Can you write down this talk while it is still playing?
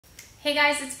Hey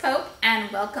guys, it's Pope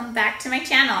and welcome back to my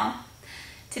channel.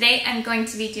 Today I'm going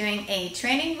to be doing a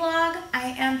training vlog.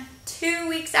 I am 2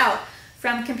 weeks out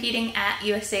from competing at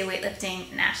USA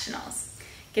Weightlifting Nationals.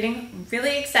 Getting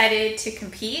really excited to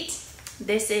compete.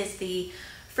 This is the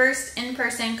first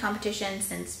in-person competition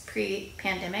since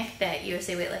pre-pandemic that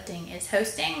USA Weightlifting is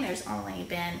hosting. There's only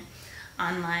been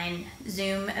online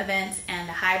Zoom events and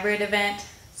a hybrid event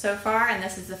so far, and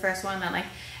this is the first one that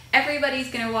everybody's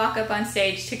gonna walk up on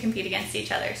stage to compete against each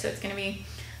other. So it's gonna be,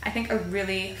 I think, a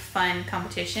really fun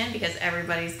competition because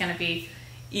everybody's gonna be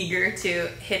eager to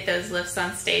hit those lifts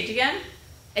on stage again.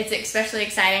 It's especially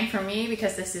exciting for me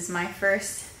because this is my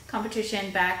first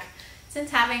competition back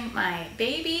since having my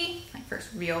baby, my first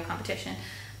real competition.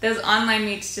 Those online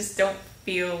meets just don't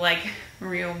feel like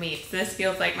real meets. This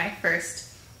feels like my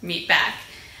first meet back.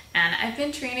 And I've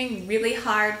been training really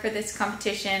hard for this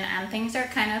competition and things are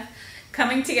kind of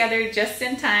coming together just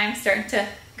in time, starting to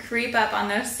creep up on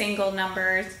those single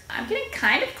numbers. I'm getting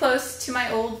kind of close to my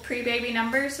old pre-baby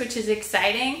numbers, which is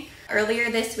exciting.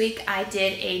 Earlier this week, I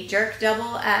did a jerk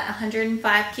double at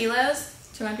 105 kilos,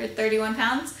 231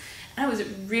 pounds. And I was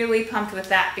really pumped with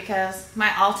that because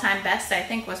my all-time best, I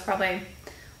think, was probably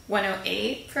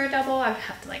 108 for a double. I would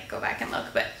have to go back and look,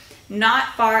 but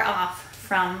not far off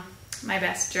from my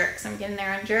best jerks. I'm getting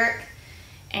there on jerk.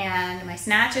 And my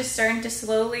snatch is starting to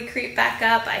slowly creep back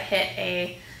up. I hit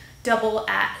a double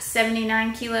at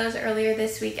 79 kilos earlier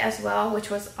this week as well, which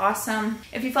was awesome.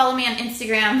 If you follow me on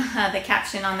Instagram, the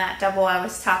caption on that double, I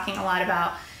was talking a lot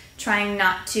about trying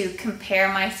not to compare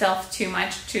myself too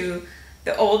much to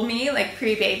the old me, like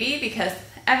pre-baby, because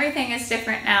everything is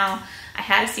different now. I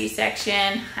had a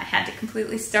C-section. I had to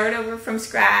completely start over from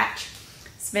scratch.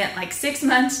 Spent 6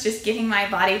 months just getting my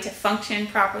body to function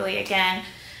properly again.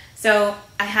 So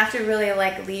I have to really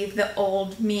leave the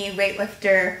old me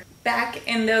weightlifter back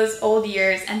in those old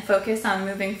years and focus on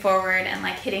moving forward and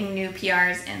hitting new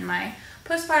PRs in my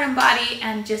postpartum body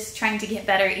and just trying to get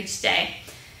better each day.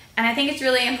 And I think it's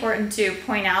really important to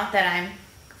point out that I'm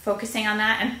focusing on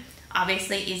that, and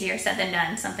obviously easier said than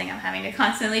done, something I'm having to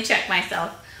constantly check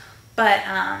myself. But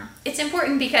it's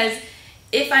important because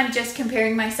if I'm just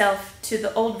comparing myself to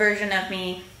the old version of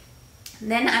me,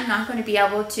 then I'm not going to be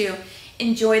able to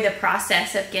enjoy the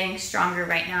process of getting stronger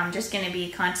right now. I'm just going to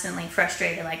be constantly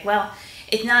frustrated, well,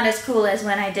 it's not as cool as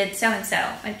when I did so-and-so,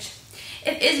 which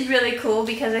it is really cool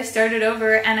because I started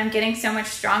over and I'm getting so much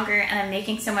stronger and I'm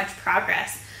making so much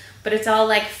progress. But it's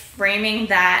all framing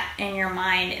that in your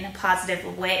mind in a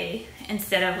positive way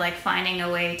instead of finding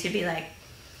a way to be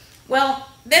well,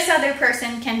 this other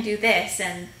person can do this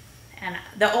and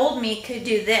the old me could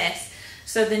do this.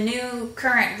 So the new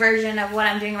current version of what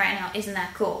I'm doing right now isn't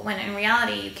that cool. When in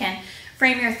reality, you can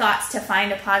frame your thoughts to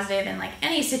find a positive in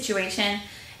any situation,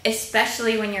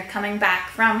 especially when you're coming back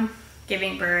from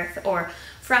giving birth or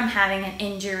from having an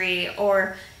injury,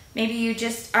 or maybe you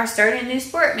just are starting a new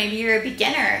sport. Maybe you're a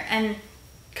beginner, and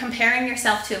comparing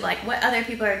yourself to what other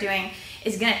people are doing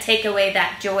is going to take away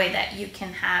that joy that you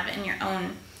can have in your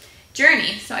own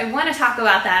journey. So I want to talk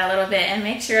about that a little bit and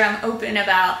make sure I'm open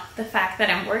about the fact that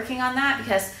I'm working on that,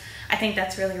 because I think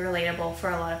that's really relatable for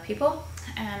a lot of people.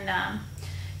 And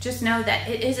just know that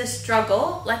it is a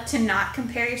struggle, to not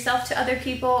compare yourself to other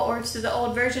people or to the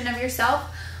old version of yourself,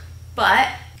 but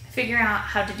figuring out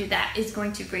how to do that is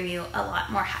going to bring you a lot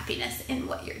more happiness in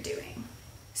what you're doing.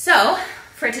 So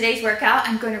for today's workout,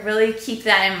 I'm going to really keep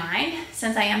that in mind.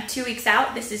 Since I am 2 weeks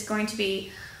out, this is going to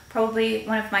be probably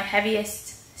one of my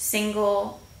heaviest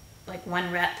single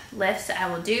 1 rep lifts I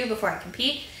will do before I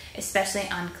compete, especially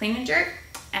on clean and jerk.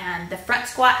 And the front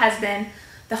squat has been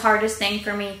the hardest thing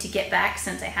for me to get back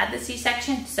since I had the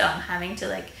C-section, so I'm having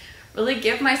to really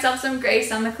give myself some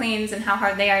grace on the cleans and how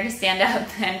hard they are to stand up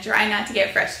and try not to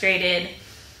get frustrated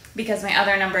because my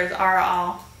other numbers are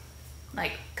all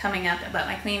coming up, but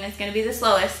my clean is going to be the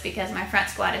slowest because my front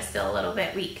squat is still a little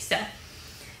bit weak. So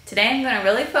today I'm going to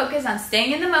really focus on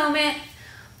staying in the moment,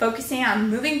 focusing on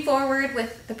moving forward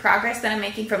with the progress that I'm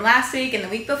making from last week and the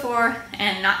week before,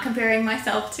 and not comparing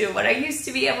myself to what I used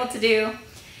to be able to do,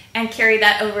 and carry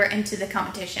that over into the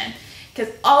competition.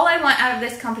 Because all I want out of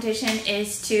this competition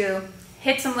is to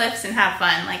hit some lifts and have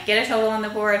fun, get a total on the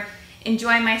board,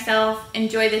 enjoy myself,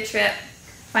 enjoy the trip,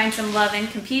 find some love in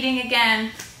competing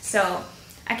again. So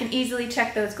I can easily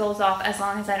check those goals off as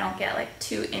long as I don't get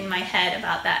too in my head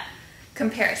about that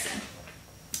comparison.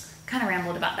 Kind of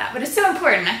rambled about that, but it's so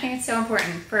important. I think it's so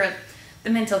important for the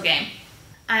mental game.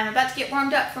 I'm about to get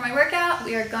warmed up for my workout.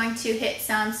 We are going to hit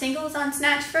some singles on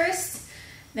snatch first,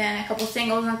 then a couple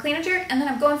singles on clean and jerk, and then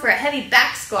I'm going for a heavy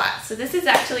back squat. So this is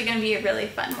actually going to be a really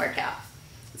fun workout.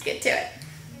 Let's get to it.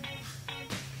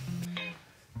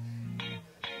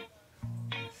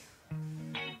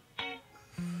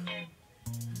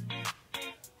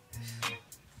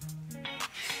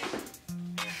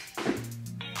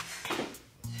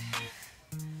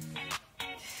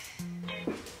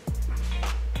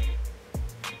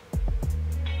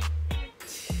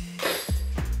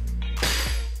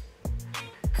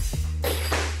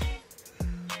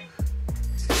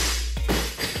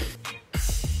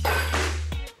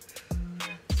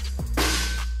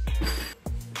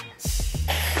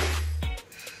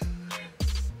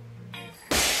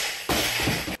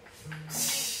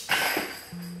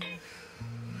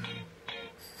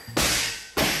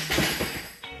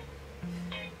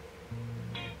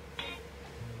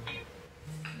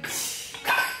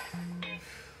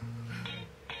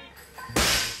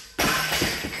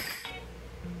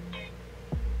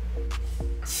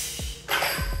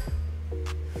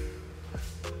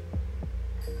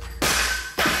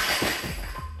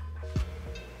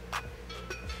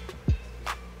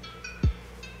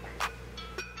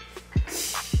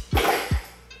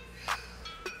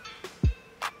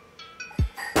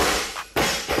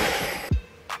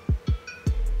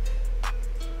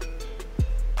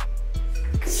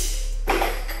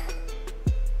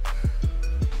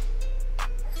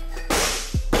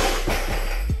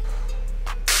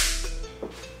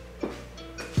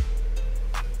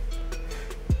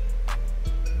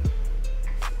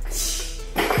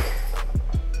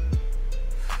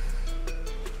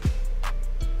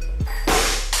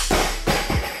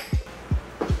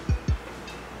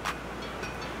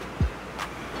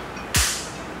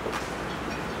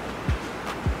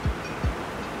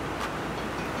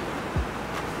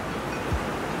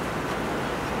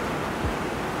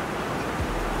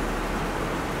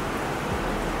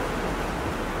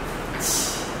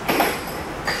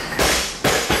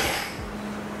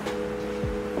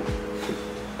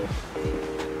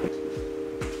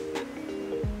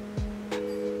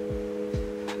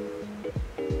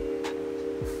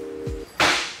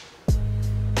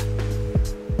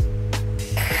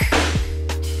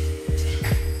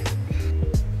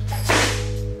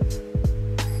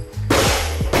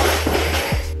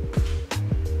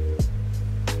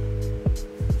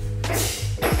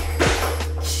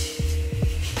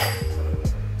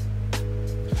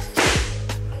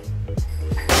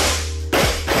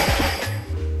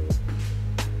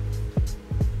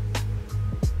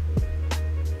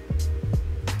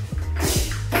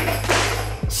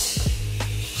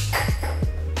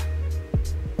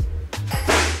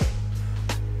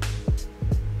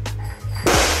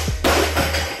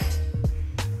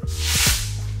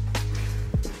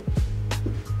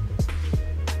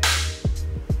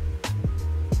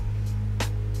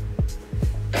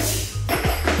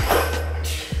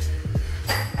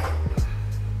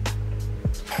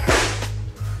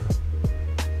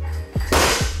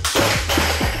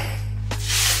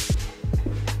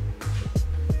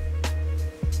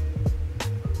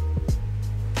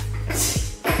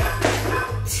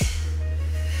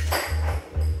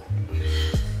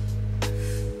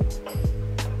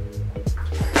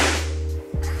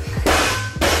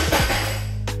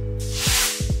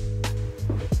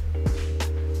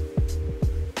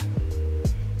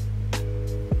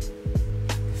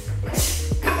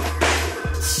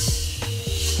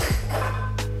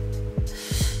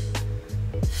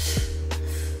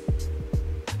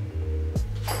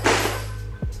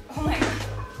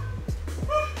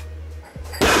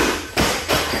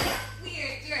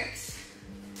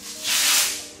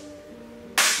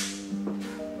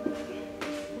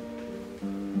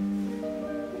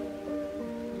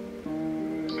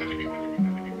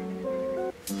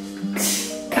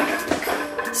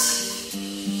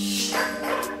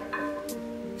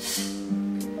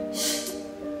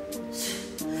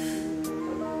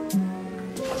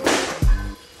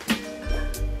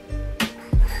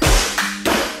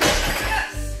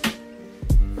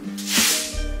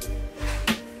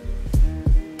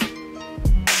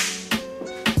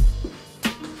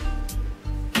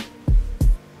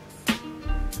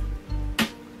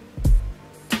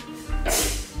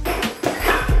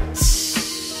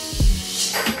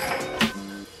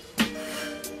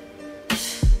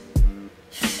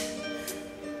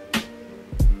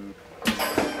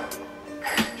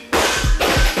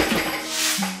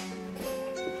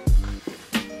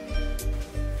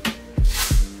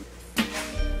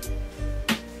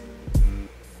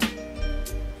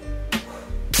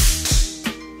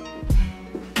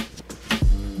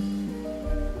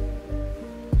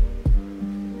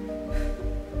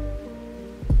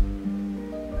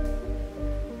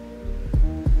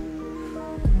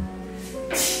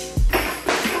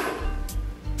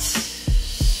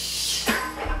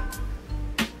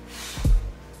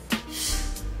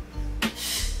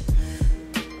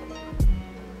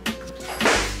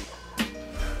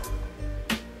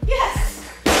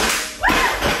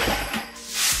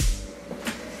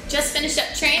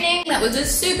 that was a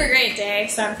super great day,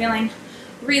 so I'm feeling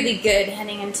really good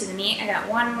heading into the meet. I got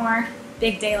one more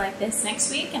big day like this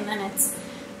next week, and then it's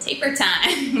taper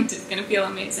time, which is gonna feel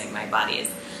amazing. My body is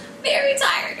very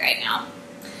tired right now.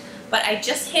 But I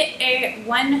just hit a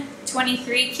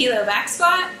 123 kilo back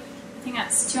squat. I think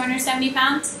that's 270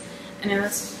 pounds. And it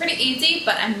was pretty easy,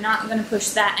 but I'm not gonna push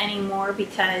that anymore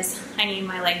because I need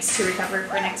my legs to recover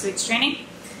for next week's training.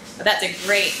 But that's a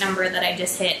great number that I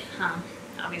just hit.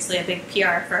 Obviously a big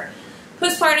PR for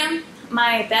postpartum.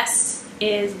 My best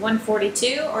is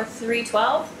 142 or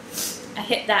 312. I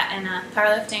hit that in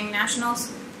Powerlifting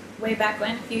Nationals way back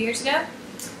when, a few years ago.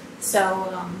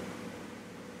 So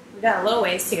we got a little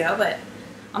ways to go, but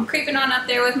I'm creeping on up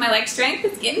there with my leg strength.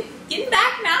 It's getting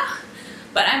back now.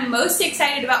 But I'm most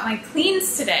excited about my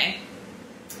cleans today.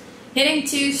 Hitting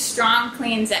 2 strong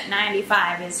cleans at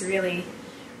 95 is really,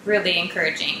 really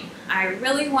encouraging. I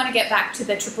really want to get back to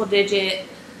the triple digit,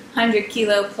 100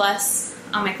 kilo plus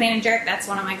on my clean and jerk. That's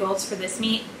one of my goals for this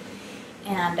meet.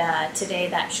 And today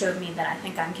that showed me that I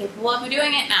think I'm capable of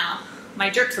doing it now. My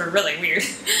jerks were really weird,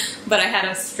 but I had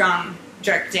a strong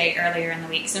jerk day earlier in the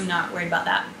week, so I'm not worried about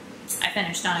that. I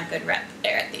finished on a good rep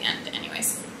there at the end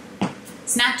anyways.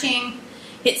 Snatching,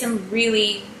 hit some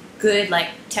really good, like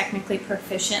technically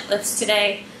proficient lifts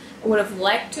today. I would have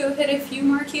liked to have hit a few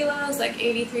more kilos, like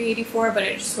 83, 84, but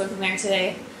it just wasn't there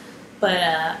today. But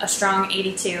a strong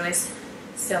 82 is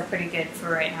still pretty good for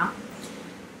right now,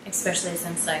 especially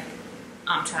since like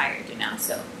I'm tired, you know.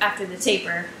 So after the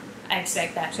taper, I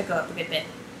expect that to go up a good bit.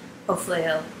 Hopefully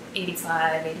it'll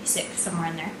 85, 86, somewhere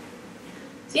in there.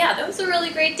 So yeah, that was a really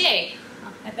great day.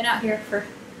 I've been out here for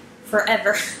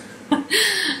forever.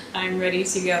 I'm ready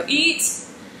to go eat,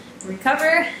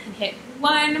 recover, and hit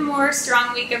one more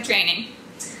strong week of training.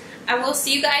 I will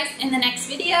see you guys in the next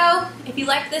video. If you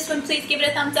liked this one, please give it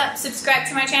a thumbs up, subscribe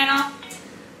to my channel.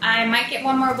 I might get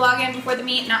one more vlog in before the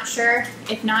meet, not sure.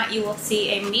 If not, you will see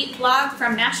a meet vlog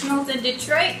from Nationals in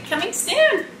Detroit coming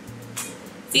soon.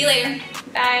 See you later.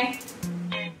 Bye.